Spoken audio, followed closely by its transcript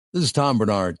This is Tom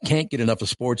Bernard. Can't get enough of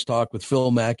sports talk with Phil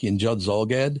Mackey and Judd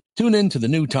Zolgad? Tune in to the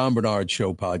new Tom Bernard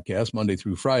Show podcast Monday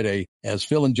through Friday as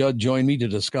Phil and Judd join me to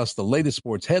discuss the latest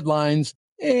sports headlines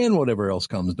and whatever else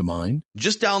comes to mind.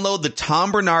 Just download the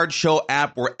Tom Bernard Show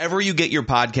app wherever you get your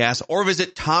podcasts or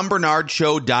visit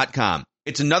tombernardshow.com.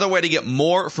 It's another way to get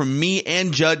more from me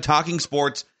and Judd talking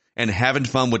sports and having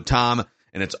fun with Tom,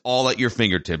 and it's all at your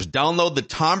fingertips. Download the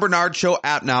Tom Bernard Show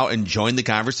app now and join the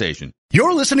conversation.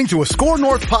 You're listening to a Score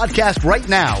North podcast right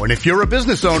now, and if you're a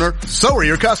business owner, so are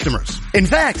your customers. In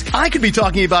fact, I could be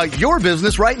talking about your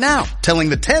business right now, telling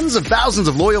the tens of thousands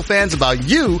of loyal fans about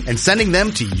you and sending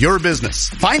them to your business.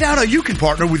 Find out how you can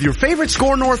partner with your favorite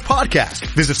Score North podcast.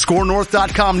 Visit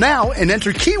scorenorth.com now and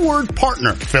enter keyword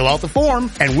partner. Fill out the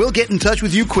form, and we'll get in touch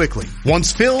with you quickly.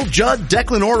 Once Phil, Judd,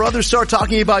 Declan, or others start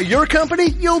talking about your company,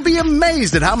 you'll be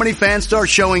amazed at how many fans start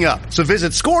showing up. So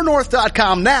visit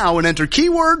scorenorth.com now and enter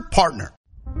keyword partner.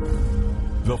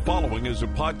 The following is a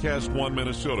Podcast One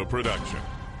Minnesota production.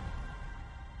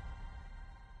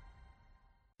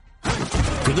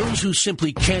 For those who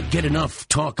simply can't get enough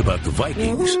talk about the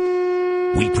Vikings,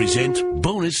 we present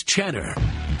Bonus Chatter.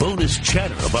 Bonus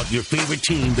chatter about your favorite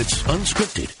team that's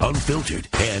unscripted, unfiltered,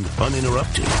 and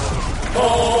uninterrupted.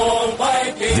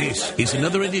 This is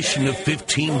another edition of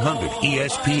 1500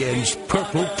 ESPN's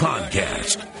Purple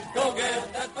Podcast.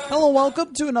 Hello,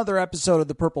 welcome to another episode of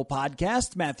the Purple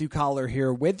Podcast. Matthew Collar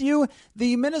here with you.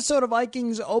 The Minnesota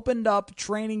Vikings opened up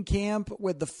training camp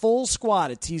with the full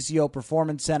squad at TCO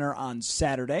Performance Center on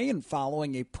Saturday, and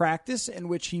following a practice in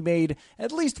which he made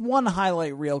at least one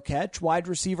highlight reel catch, wide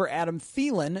receiver Adam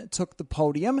Thielen took the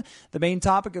podium. The main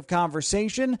topic of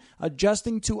conversation,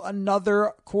 adjusting to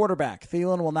another quarterback.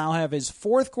 Thielen will now have his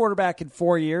fourth quarterback in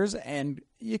 4 years, and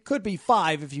it could be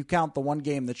 5 if you count the one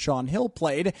game that Sean Hill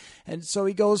played. And so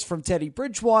he goes from Teddy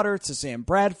Bridgewater to Sam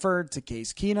Bradford to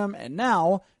Case Keenum and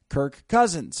now Kirk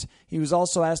Cousins. He was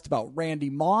also asked about Randy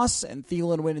Moss, and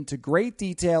Thielen went into great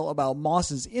detail about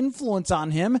Moss's influence on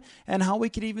him and how we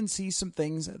could even see some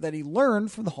things that he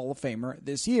learned from the Hall of Famer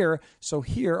this year. So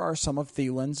here are some of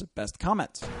Thielen's best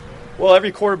comments. Well,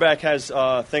 every quarterback has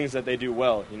things that they do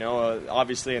well. You know,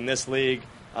 obviously in this league,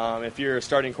 if you're a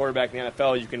starting quarterback in the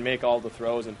NFL, you can make all the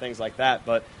throws and things like that.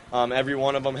 But every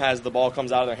one of them has the ball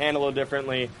comes out of their hand a little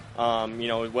differently. You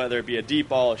know, whether it be a deep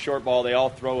ball, a short ball, they all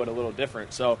throw it a little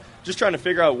different. So just trying to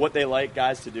figure out what they like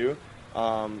guys to do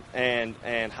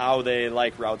and how they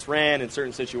like routes ran in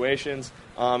certain situations.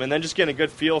 And then just getting a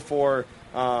good feel for,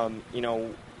 you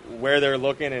know, where they're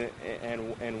looking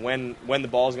and when the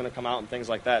ball is going to come out and things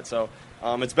like that. So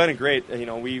it's been a great, you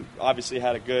know, we obviously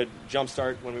had a good jump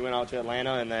start when we went out to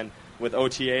Atlanta, and then with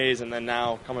OTAs, and then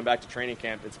now coming back to training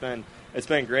camp. It's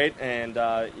been great, and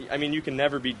I mean, you can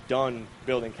never be done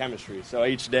building chemistry. So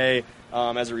each day,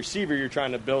 as a receiver, you're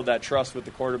trying to build that trust with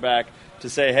the quarterback to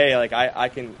say, hey, like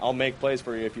I'll make plays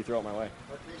for you if you throw it my way.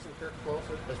 Are Case and Kirk close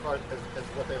as far as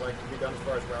what they like to be done as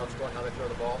far as routes go and how they throw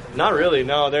the ball? Not really.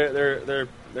 No,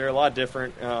 they're a lot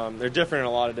different. They're different in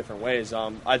a lot of different ways.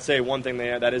 I'd say one thing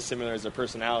that is similar is their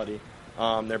personality.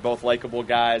 They're both likable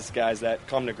guys that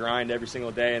come to grind every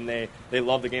single day, and they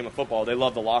love the game of football. They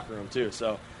love the locker room too.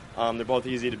 So they're both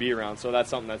easy to be around. So that's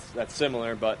something that's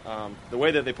similar, but the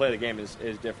way that they play the game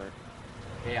is different.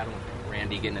 Hey, I don't know,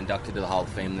 Randy getting inducted to the Hall of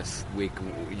Fame this week.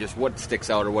 Just what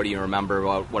sticks out, or what do you remember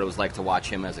about what it was like to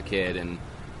watch him as a kid,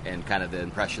 and kind of the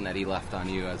impression that he left on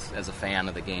you as a fan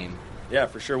of the game? Yeah,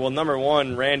 for sure. Well, number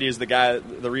one, Randy is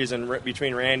the reason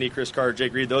between Randy, Chris Carter,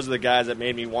 Jake Reed, those are the guys that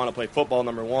made me want to play football,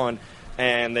 number one,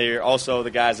 and they're also the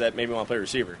guys that made me want to play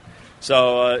receiver.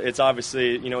 So it's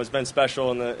obviously, you know, it's been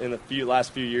special in the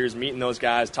last few years, meeting those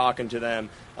guys, talking to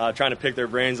them, trying to pick their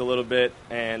brains a little bit,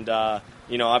 and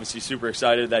you know, obviously super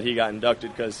excited that he got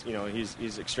inducted because, you know,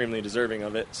 he's extremely deserving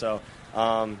of it. So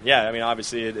yeah, I mean,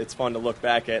 obviously it's fun to look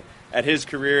back at his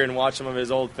career and watch some of his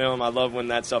old film. I love when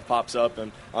that stuff pops up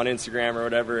and on Instagram or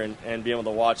whatever, and be able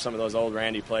to watch some of those old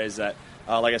Randy plays that,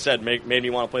 like I said, made me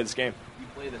want to play this game. You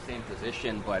play the same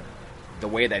position, but the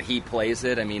way that he plays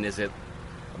it, I mean,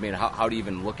 how do you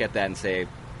even look at that and say,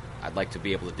 I'd like to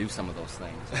be able to do some of those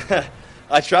things?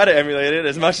 I try to emulate it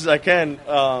as much as I can,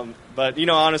 but, you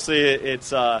know, honestly,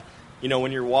 it's, you know,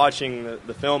 when you're watching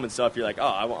the film and stuff, you're like, oh,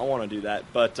 I want to do that.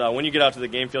 But when you get out to the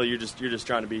game field, you're just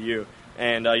trying to be you.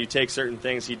 And you take certain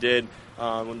things he did.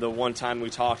 The one time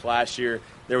we talked last year,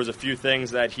 there was a few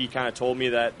things that he kind of told me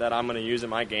that I'm going to use in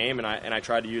my game, and I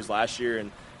tried to use last year,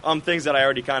 and things that I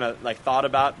already kind of like thought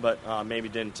about, but maybe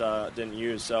didn't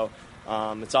use. So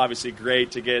it's obviously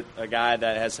great to get a guy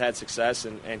that has had success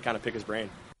and kind of pick his brain.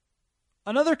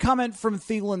 Another comment from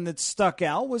Thielen that stuck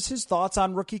out was his thoughts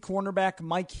on rookie cornerback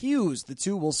Mike Hughes. The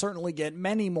two will certainly get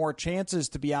many more chances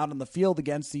to be out on the field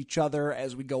against each other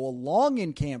as we go along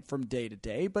in camp from day to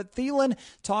day, but Thielen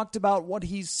talked about what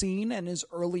he's seen and his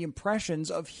early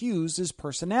impressions of Hughes'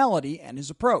 personality and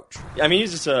his approach. I mean,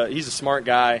 he's a smart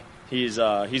guy. He's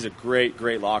a great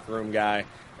locker room guy,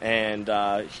 and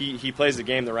he plays the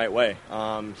game the right way.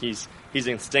 He's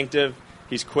instinctive,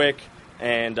 he's quick,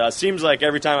 and seems like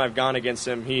every time I've gone against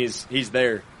him, he's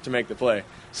there to make the play.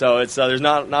 So it's there's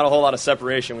not a whole lot of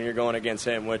separation when you're going against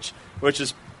him, which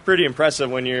is pretty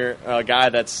impressive when you're a guy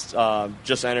that's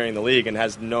just entering the league and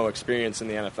has no experience in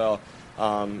the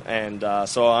NFL.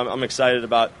 So I'm excited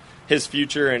about his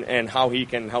future and how he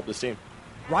can help this team.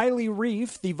 Riley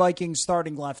Reiff, the Vikings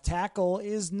starting left tackle,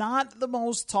 is not the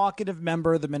most talkative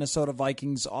member of the Minnesota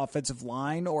Vikings offensive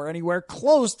line or anywhere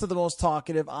close to the most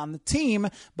talkative on the team,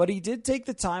 but he did take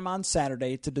the time on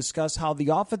Saturday to discuss how the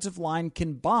offensive line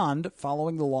can bond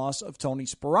following the loss of Tony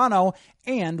Sperano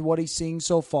and what he's seeing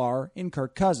so far in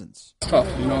Kirk Cousins. It's tough,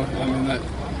 I mean, that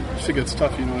shit gets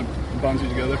tough, it bonds you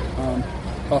together.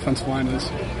 Offensive line is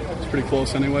pretty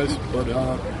close anyways, but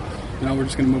we're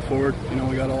just going to move forward.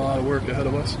 We got a lot of work ahead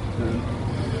of us,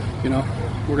 and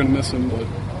we're going to miss him, but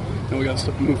we got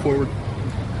to move forward.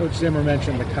 Coach Zimmer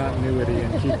mentioned the continuity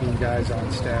and keeping guys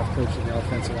on staff, coaching the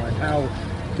offensive line. How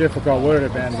difficult would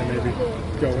it have been to maybe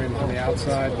go in from the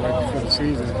outside right before the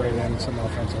season and bring in some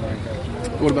offensive line coaching?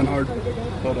 It would have been hard,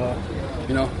 but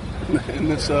in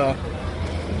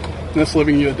this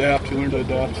living you adapt, you learn to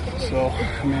adapt. So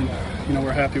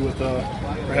we're happy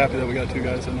that we got two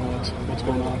guys that know what's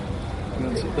going on.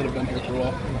 That have been here for a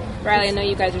while. Riley, I know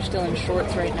you guys are still in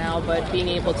shorts right now, but being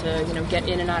able to, get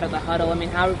in and out of the huddle, I mean,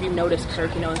 how have you noticed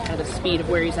Kirk, and kind of the speed of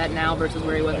where he's at now versus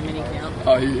where he was in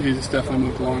minicamp? He's definitely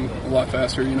moved along a lot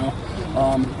faster, We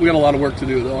got a lot of work to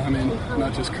do, though. I mean,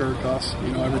 not just Kirk, us.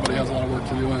 Everybody has a lot of work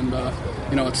to do, and,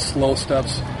 it's slow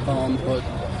steps, but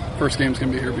first game's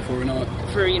going to be here before we know it.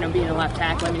 For, being a left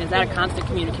tackle, I mean, is that a constant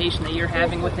communication that you're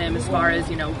having with him as far as,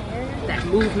 that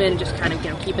movement and just kind of,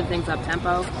 keeping things up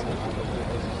tempo?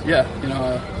 Yeah,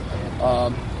 I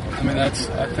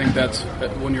think that's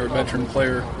when you're a veteran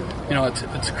player,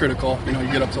 it's critical. You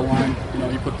get up to the line,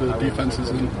 you put the defenses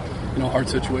in, hard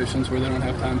situations where they don't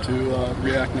have time to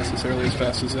react necessarily as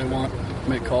fast as they want,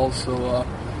 make calls. So,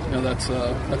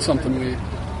 that's something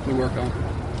we work on.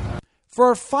 For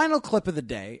our final clip of the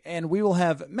day, and we will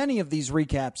have many of these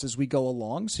recaps as we go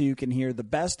along so you can hear the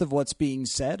best of what's being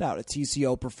said out at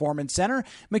TCO Performance Center,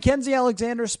 Mackenzie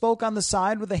Alexander spoke on the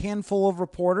side with a handful of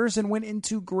reporters and went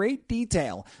into great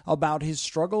detail about his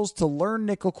struggles to learn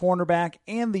nickel cornerback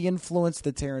and the influence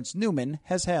that Terrence Newman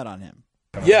has had on him.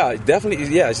 Yeah, definitely.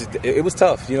 Yeah, it was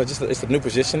tough. It's a new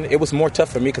position. It was more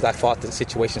tough for me because I fought the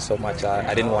situation so much.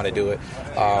 I didn't want to do it,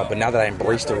 but now that I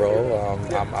embrace the role,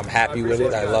 I'm happy with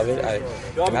it. I love it,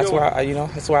 and that's where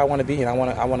that's where I want to be. And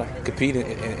I want to compete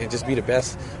and just be the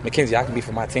best Mackenzie I can be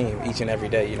for my team each and every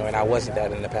day. And I wasn't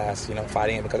that in the past.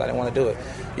 Fighting in because I didn't want to do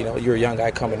it. You're a young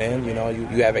guy coming in.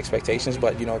 You have expectations,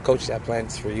 but coaches have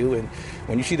plans for you. And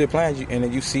when you see their plans, and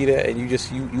then you see that, and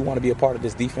you want to be a part of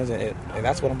this defense, and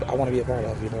that's what I want to be a part of.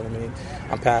 You know what I mean?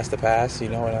 I'm past the past,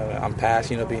 and I'm past,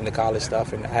 being the college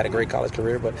stuff, and I had a great college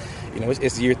career, but,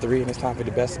 it's year 3, and it's time for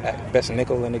the best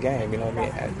nickel in the game,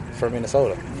 for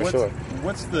Minnesota, sure.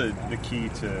 What's the key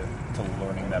to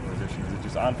learning that position? Is it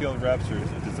just on-field reps, or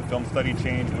does the film study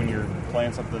change when you're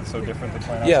playing something that's so different than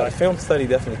playing outside? Yeah, the film study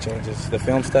definitely changes. The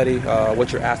film study,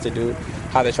 what you're asked to do,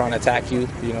 how they're trying to attack you,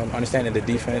 understanding the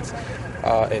defense,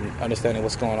 and understanding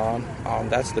what's going on.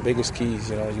 That's the biggest keys.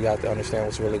 You have to understand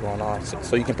what's really going on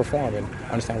so you can perform and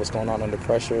understand what's going on under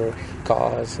pressure,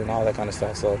 cause, and all that kind of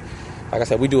stuff. So, like I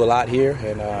said, we do a lot here,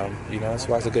 and that's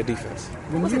why it's a good defense.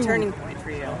 What was the turning point for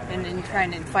you in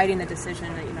trying and fighting the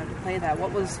decision to play that?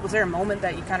 Was there a moment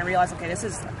that you kind of realized, okay,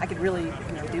 I could really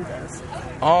do this?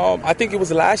 I think it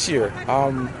was last year.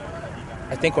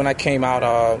 I think when I came out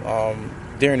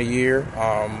during the year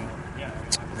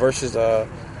versus.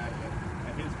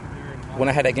 When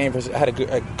I had that game, I had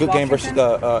a good game versus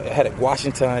had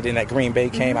Washington, then that Green Bay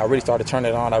came. I really started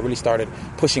turning it on. I really started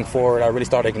pushing forward. I really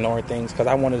started ignoring things because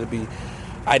I wanted to be.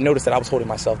 I noticed that I was holding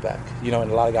myself back, and a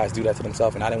lot of guys do that to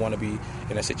themselves. And I didn't want to be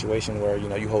in a situation where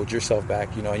you hold yourself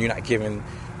back, and you're not giving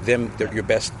them your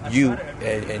best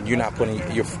and you're not putting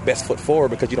your best foot forward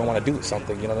because you don't want to do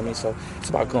something. You know what I mean? So it's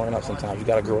about growing up. Sometimes you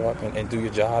got to grow up and do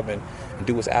your job and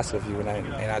do what's asked of you. And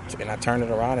I turn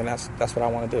it around, and that's what I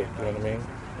want to do. You know what I mean?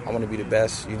 I want to be the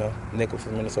best, nickel for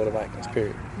the Minnesota Vikings,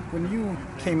 period. When you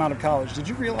came out of college, did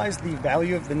you realize the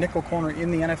value of the nickel corner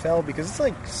in the NFL? Because it's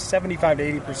like 75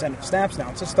 to 80% of snaps now.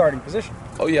 It's a starting position.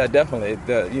 Oh, yeah, definitely.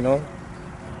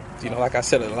 Like I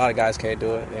said, a lot of guys can't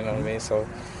do it, you know what I mean? So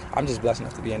I'm just blessed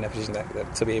enough to be in that position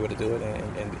to be able to do it.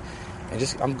 And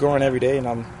just I'm growing every day,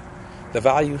 and the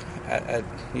value at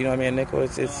nickel,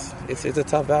 it's a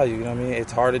tough value, you know what I mean?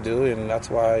 It's hard to do, and that's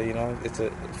why, it's a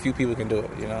few people can do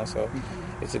it, so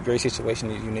it's a great situation,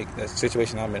 unique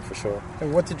situation I'm in for sure.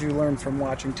 And what did you learn from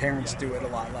watching Terrence do it a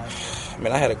lot last year? I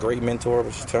mean, I had a great mentor,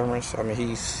 which is Terrence. I mean,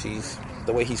 he's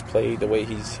the way he's played, the way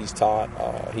he's taught,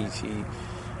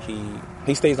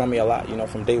 he stays on me a lot,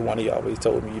 from day one. He always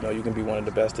told me, you can be one of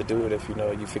the best to do it if,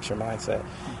 you fix your mindset.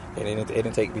 And it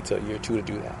didn't take me till year 2 to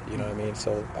do that, you know what I mean?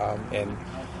 So,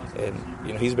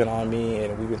 and he's been on me,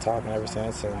 and we've been talking ever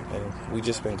since, and we've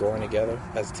just been growing together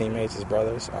as teammates, as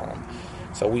brothers.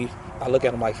 So I look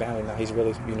at him like family now. He's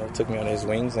really, took me on his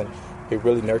wings, and he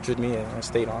really nurtured me and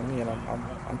stayed on me, and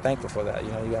I'm thankful for that.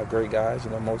 You got great guys,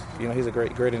 he's a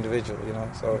great individual,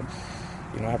 so,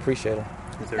 I appreciate him.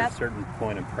 Is there a certain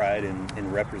point of pride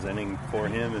in representing for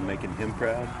him and making him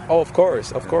proud? Oh, of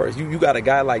course. You got a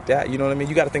guy like that, you know what I mean?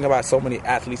 You got to think about so many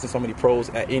athletes and so many pros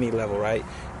at any level, right?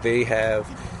 They're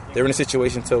in a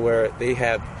situation to where they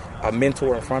have a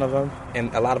mentor in front of them,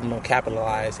 and a lot of them don't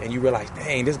capitalize, and you realize,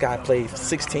 dang, this guy played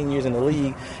 16 years in the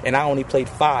league, and I only played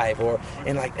 5,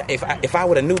 and if I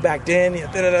would have knew back then, you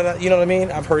know what I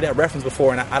mean? I've heard that reference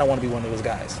before, and I don't want to be one of those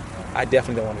guys. I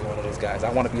definitely don't want to be one of those guys.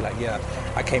 I want to be like, yeah,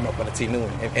 I came up with a T. Newton,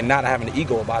 and not having the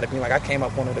ego about it. Being like, I came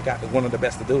up one of the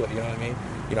best to do it. You know what I mean?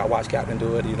 I watched Captain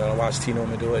do it. I watched T.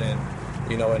 Newton do it, and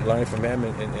and learning from him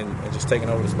and just taking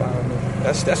over the spot. I mean,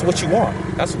 that's what you want.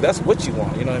 That's what you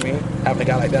want. You know what I mean? Having a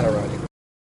guy like that around you.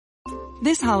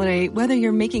 This holiday, whether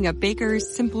you're making a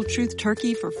Baker's Simple Truth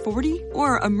turkey for 40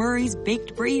 or a Murray's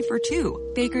Baked Brie for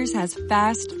 2, Baker's has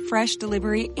fast, fresh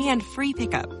delivery and free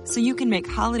pickup, so you can make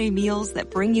holiday meals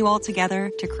that bring you all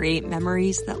together to create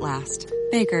memories that last.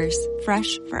 Baker's,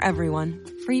 fresh for everyone.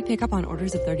 Free pickup on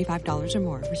orders of $35 or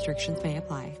more. Restrictions may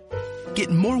apply. Get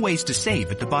more ways to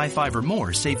save at the Buy 5 or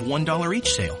More Save $1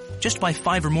 each sale. Just buy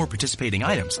 5 or more participating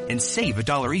items and save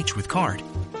 $1 each with card.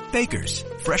 Baker's,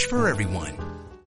 fresh for everyone.